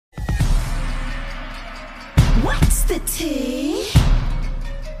the tea?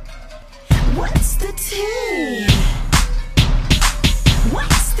 What's the tea?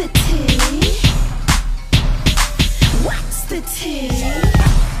 What's the tea? What's the tea?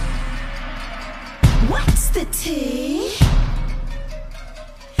 What's the tea?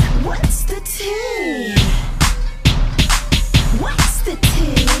 What's the tea? What's the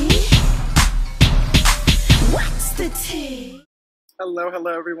tea? What's the tea? Hello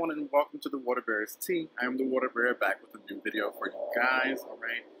everyone, and welcome to the Water Bearer's Tea. I am the Water Bearer, back with a new video for you guys.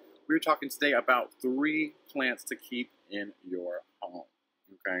 Alright, we're talking today about 3 plants to keep in your home.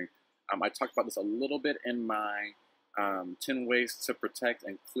 Okay, I talked about this a little bit in my 10 ways to protect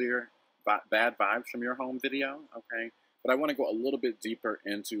and clear bad vibes from your home video. Okay, but I want to go a little bit deeper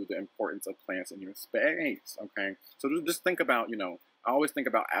into the importance of plants in your space. Okay, so just think about, I always think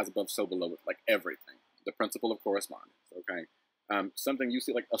about as above, so below, with like everything. The principle of correspondence. Okay. Something you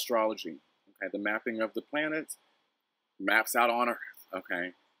see like astrology, okay, the mapping of the planets maps out on Earth,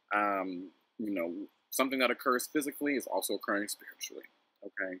 okay. Something that occurs physically is also occurring spiritually,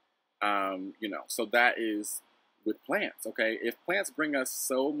 okay. So that is with plants, okay. If plants bring us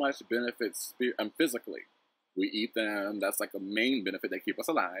so much benefits physically, we eat them, that's like a main benefit. They keep us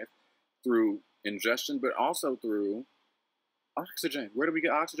alive through ingestion, but also through oxygen. Where do we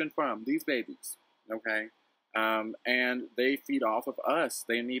get oxygen from? These babies, okay. And they feed off of us.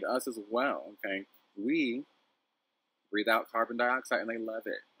 They need us as well, okay? We breathe out carbon dioxide and they love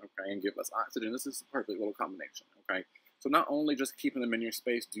it, okay, and give us oxygen. This is a perfect little combination, okay? So not only just keeping them in your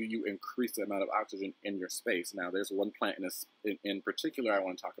space, do you increase the amount of oxygen in your space. Now, there's one plant in particular I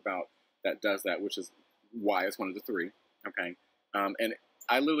want to talk about that does that, which is why it's one of the 3, okay? And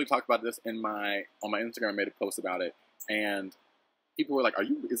I literally talked about this on my Instagram. I made a post about it, and people were like,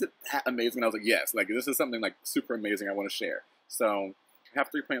 is it that amazing? And I was like, yes, like this is something like super amazing I want to share. So I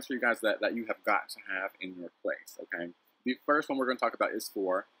have 3 plants for you guys that you have got to have in your place, okay? The first one we're going to talk about is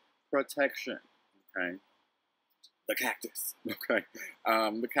for protection, okay? The cactus, okay?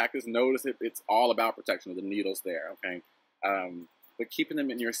 The cactus, notice it's all about protection of the needles there, okay? But keeping them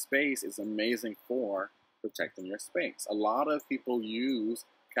in your space is amazing for protecting your space. A lot of people use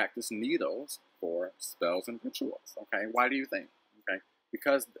cactus needles for spells and rituals, okay? Why do you think? Okay,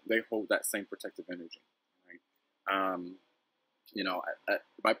 because they hold that same protective energy, right?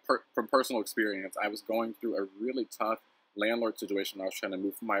 From personal experience, I was going through a really tough landlord situation. I was trying to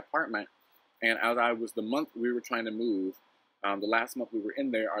move from my apartment, and the month we were trying to move, the last month we were in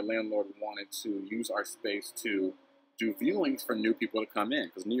there, our landlord wanted to use our space to do viewings for new people to come in,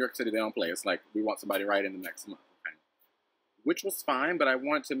 because New York City, they don't play. It's like, we want somebody right in the next month, okay? Which was fine, but I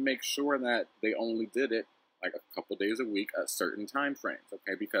wanted to make sure that they only did it like a couple days a week at certain time frames,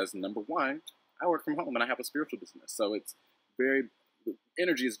 okay? Because number 1, I work from home and I have a spiritual business, so the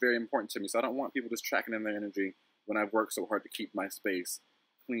energy is very important to me. So I don't want people just tracking in their energy when I've worked so hard to keep my space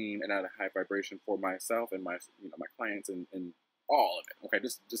clean and at a high vibration for myself and my clients and all of it, okay?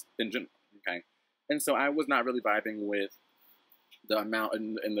 Just in general, okay? And so I was not really vibing with the amount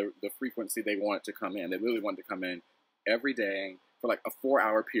and the frequency they wanted to come in. They really wanted to come in every day for like a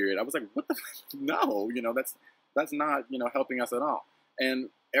 4-hour period. I was like, what the no, that's not, helping us at all. And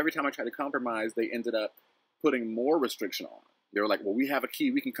every time I tried to compromise, they ended up putting more restriction on. They were like, well, we have a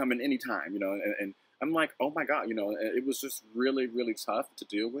key, we can come in anytime, and I'm like, oh my God, it was just really, really tough to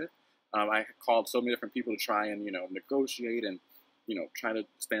deal with. I called so many different people to try and, negotiate and, try to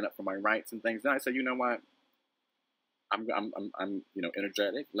stand up for my rights and things. Then I said, you know what? I'm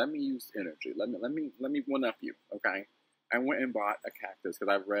energetic. Let me use energy. Let me one up you, okay? I went and bought a cactus because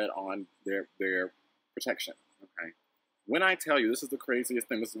I've read on their protection, okay? When I tell you, this is the craziest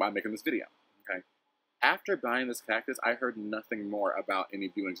thing, this is why I'm making this video, okay? After buying this cactus, I heard nothing more about any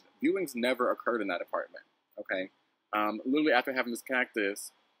viewings. Viewings never occurred in that apartment, okay? Literally after having this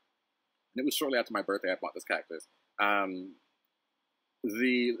cactus, and it was shortly after my birthday I bought this cactus, my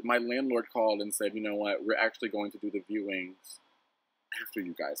landlord called and said, you know what, we're actually going to do the viewings after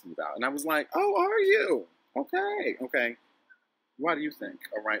you guys move out. And I was like, oh, are you? Okay. What do you think?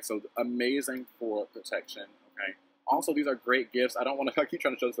 All right, so amazing for protection, okay? Also, these are great gifts. I keep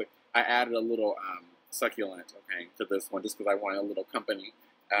trying to show this, I added a little succulent, okay, to this one just because I wanted a little company.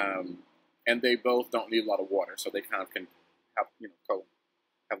 And they both don't need a lot of water, so they kind of can have,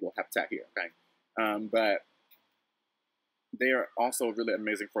 have a little habitat here, okay? But they are also really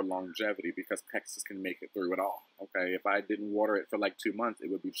amazing for longevity because cactus can make it through it all, okay? If I didn't water it for like 2 months, it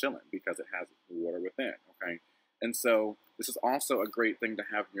would be chilling because it has the water within, okay? And so this is also a great thing to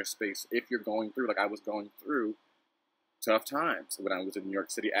have in your space if you're going through, like I was going through, tough times when I was in New York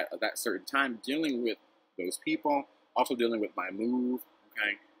City at that certain time, dealing with those people, also dealing with my move,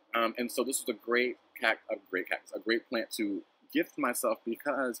 okay? And so this was a great great cactus, a great plant to gift myself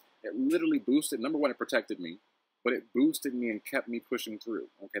because it literally boosted. Number one, it protected me, but it boosted me and kept me pushing through.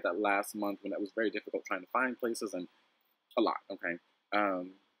 Okay, that last month when it was very difficult trying to find places and a lot. Okay,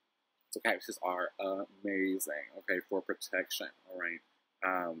 so cactuses are amazing. Okay, for protection. All right,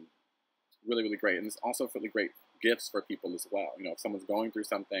 really, really great, and it's also really great gifts for people as well. You know, if someone's going through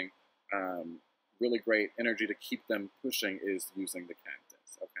something, really great energy to keep them pushing is using the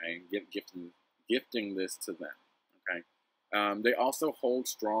cactus. Okay, and gifting this to them. Okay, they also hold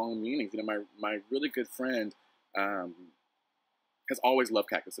strong meanings. You know, my really good friend has always loved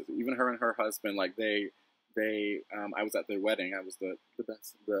cactuses. Even her and her husband, like I was at their wedding. I was the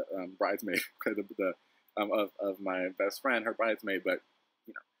bridesmaid of my best friend, her bridesmaid. But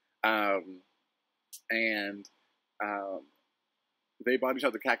you know, and they bought each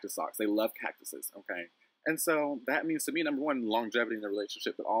other cactus socks. They love cactuses. Okay, and so that means to me, number one, longevity in the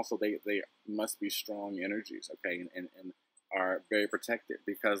relationship, but also they must be strong energies. Okay, and are very protected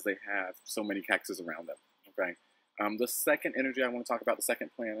because they have so many cactuses around them. Okay. The second energy I want to talk about, the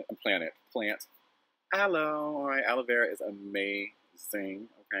second plant, aloe. All right, aloe vera is amazing.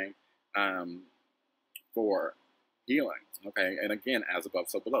 Okay, for healing. Okay, and again, as above,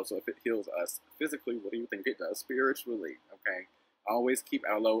 so below. So if it heals us physically, what do you think it does spiritually? Okay, I always keep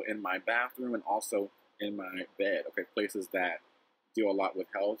aloe in my bathroom and also in my bed. Okay, places that deal a lot with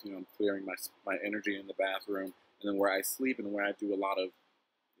health. You know, I'm clearing my energy in the bathroom, and then where I sleep and where I do a lot of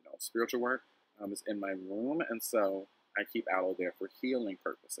spiritual work. Is in my room, and so I keep aloe there for healing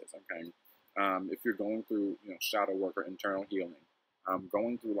purposes. Okay, if you're going through shadow work or internal healing,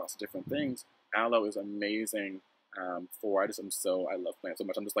 going through lots of different things, aloe is amazing for. I love plants so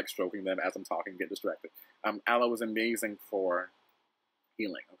much. I'm just like stroking them as I'm talking, get distracted. Aloe is amazing for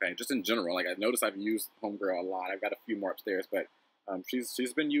healing. Okay, just in general. Like I noticed I've used Homegirl a lot. I've got a few more upstairs, but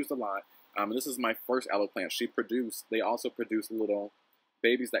she's been used a lot. This is my first aloe plant. They also produce little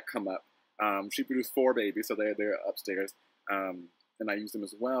babies that come up. She produced 4 babies, so they're upstairs, and I use them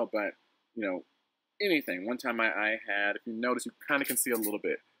as well. But anything. One time I had, if you notice, you kind of can see a little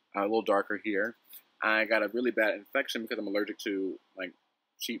bit, a little darker here. I got a really bad infection because I'm allergic to like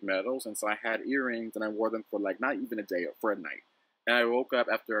cheap metals, and so I had earrings, and I wore them for like not even a day, for a night. And I woke up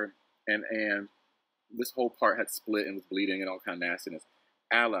after, and this whole part had split and was bleeding and all kind of nastiness.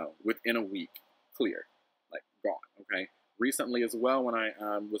 Aloe, within a week, clear, like gone. Okay. Recently as well, when I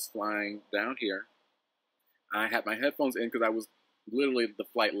was flying down here, I had my headphones in because I was literally, the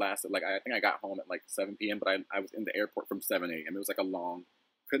flight lasted, like I think I got home at like 7 p.m., but I was in the airport from 7 a.m. It was like a long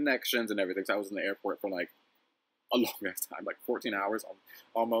connections and everything, so I was in the airport for like a long ass time, like 14 hours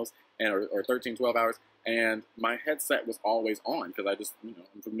almost, or 13, 12 hours, and my headset was always on because I just,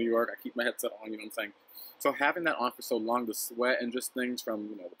 I'm from New York, I keep my headset on, you know what I'm saying? So having that on for so long, the sweat and just things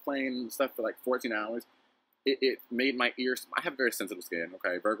from, the plane and stuff for like 14 hours, it made my ears, I have very sensitive skin,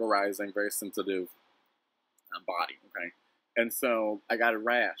 okay, Virgo rising, very sensitive body, okay, and so I got a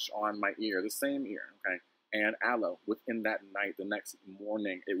rash on my ear, the same ear, okay, and aloe, within that night, the next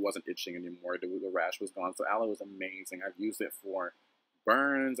morning, it wasn't itching anymore, the rash was gone, so aloe is amazing. I've used it for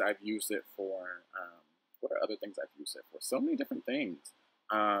burns, I've used it for, what are other things I've used it for? So many different things.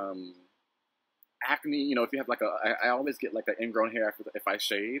 Acne, if you have like I always get like an ingrown hair if I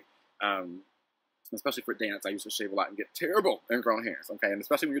shave, especially for dance, I used to shave a lot and get terrible ingrown hairs, okay? And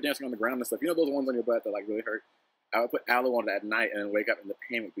especially when you're dancing on the ground and stuff, those ones on your butt that like really hurt. I would put aloe on it at night and then wake up and the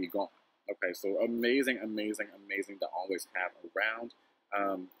pain would be gone. Okay, so amazing, amazing, amazing to always have around.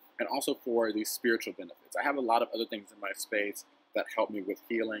 And also for these spiritual benefits. I have a lot of other things in my space that help me with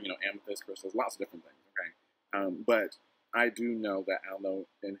healing, amethyst crystals, lots of different things, okay? But I do know that aloe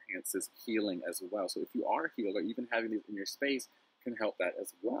enhances healing as well. So if you are a healer, even having these in your space can help that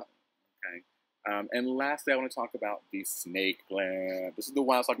as well, okay? And lastly, I want to talk about the snake plant. This is the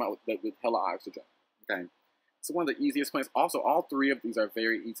one I was talking about with hella oxygen, okay? It's one of the easiest plants. Also, all 3 of these are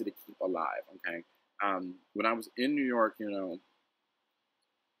very easy to keep alive, okay? When I was in New York,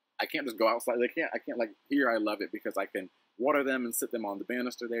 I can't just go outside. I can't like, here I love it because I can water them and sit them on the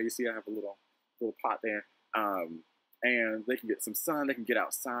banister there. You see I have a little pot there. And they can get some sun, they can get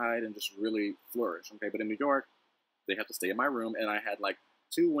outside and just really flourish, okay? But in New York, they have to stay in my room, and I had like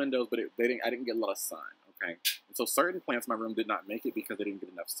 2 windows, but I didn't get a lot of sun, okay? And so certain plants in my room did not make it because they didn't get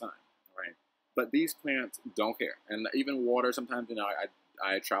enough sun, all right? But these plants don't care. And even water, sometimes,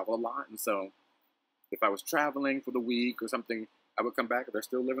 I travel a lot, and so if I was traveling for the week or something, I would come back and they're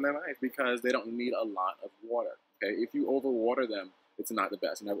still living their life because they don't need a lot of water, okay? If you overwater them, it's not the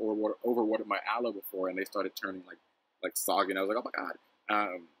best. And I've overwatered my aloe before, and they started turning like soggy, and I was like, oh my God.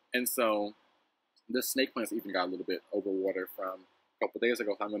 And so the snake plants even got a little bit overwatered from couple days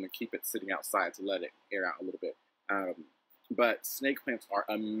ago, so I'm going to keep it sitting outside to let it air out a little bit. But snake plants are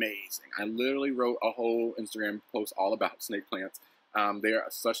amazing. I literally wrote a whole Instagram post all about snake plants. They are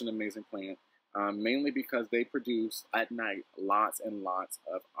such an amazing plant, mainly because they produce at night lots and lots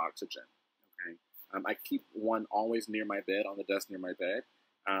of oxygen. Okay, I keep one always near my bed, on the desk near my bed,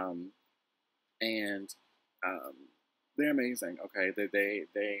 and they're amazing. Okay,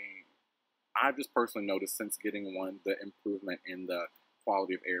 I've just personally noticed since getting one the improvement in the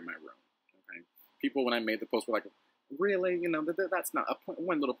quality of air in my room. Okay, people when I made the post were like, really, you know, that's not a plant,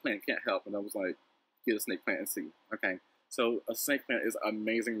 one little plant can't help. And I was like, get a snake plant and see. Okay, so a snake plant is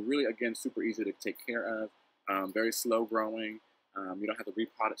amazing. Really, again, super easy to take care of. Very slow growing. You don't have to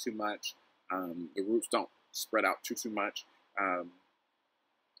repot it too much. The roots don't spread out too much.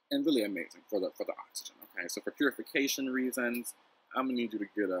 And really amazing for the oxygen. Okay, so for purification reasons, I'm gonna need you to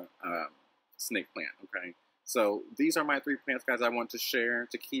get a snake plant. Okay, so these are my 3 plants, guys, I want to share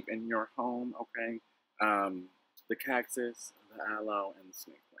to keep in your home. Okay. The cactus, the aloe, and the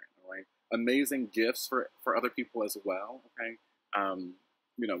snake plant. All right, amazing gifts for other people as well. Okay,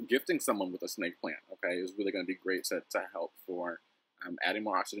 you know, gifting someone with a snake plant, okay, is really going to be great to help for adding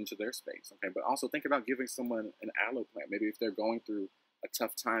more oxygen to their space. Okay, but also think about giving someone an aloe plant. Maybe if they're going through a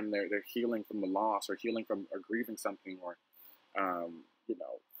tough time, they're healing from a loss, or healing from, or grieving something, or you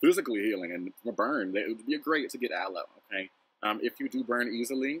know, physically healing and from a burn. It would be great to get aloe. Okay, if you do burn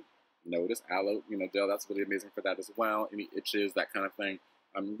easily, notice aloe, you know, gel, that's really amazing for that as well. Any itches, that kind of thing.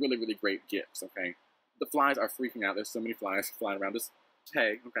 Really, really great gifts. Okay, the flies are freaking out. There's so many flies flying around. Just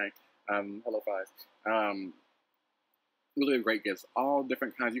hey, okay, hello flies. Really great gifts, all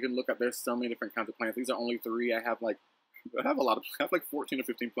different kinds. You can look up. There's so many different kinds of plants. These are only 3. I have like 14 or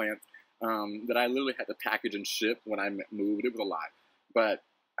 15 plants that I literally had to package and ship when I moved. It was a lot, but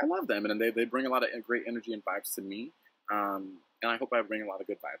I love them, and they bring a lot of great energy and vibes to me. And I hope I bring a lot of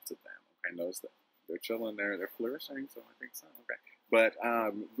good vibes to them. Okay, notice that they're chilling, they're flourishing, so I think so. Okay, but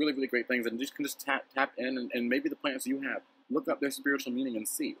really, really great things, and you can just tap in, and maybe the plants you have, look up their spiritual meaning and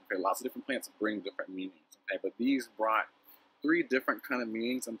see. Okay, lots of different plants bring different meanings. Okay, but these brought 3 different kind of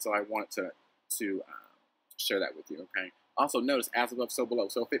meanings, and so I wanted to share that with you. Okay. Also, notice as above, so below.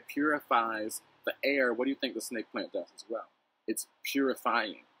 So if it purifies the air, what do you think the snake plant does as well? It's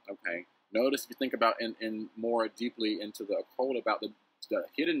purifying. Okay. Notice if you think about in more deeply into the occult about the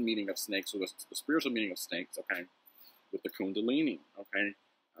hidden meaning of snakes, or the spiritual meaning of snakes, okay, with the kundalini, okay,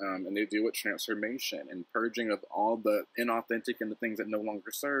 and they deal with transformation and purging of all the inauthentic and the things that no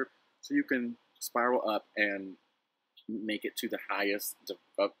longer serve, so you can spiral up and make it to the highest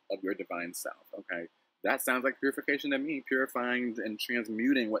of your divine self, okay. That sounds like purification to me, purifying and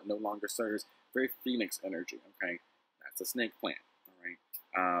transmuting what no longer serves. Very phoenix energy, okay. That's a snake plant.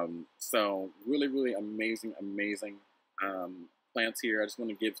 So really, really amazing plants here. I just want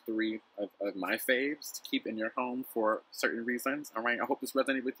to give 3 of my faves to keep in your home for certain reasons. All right, I hope this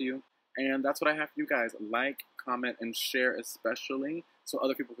resonated with you. And that's what I have for you guys. Like, comment, and share, especially so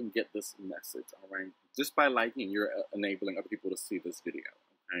other people can get this message. All right, just by liking, you're enabling other people to see this video.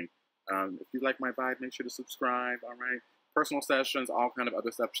 Okay, if you like my vibe, make sure to subscribe. All right, personal sessions, all kind of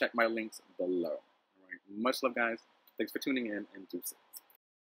other stuff. Check my links below. All right, much love, guys. Thanks for tuning in, and deuces.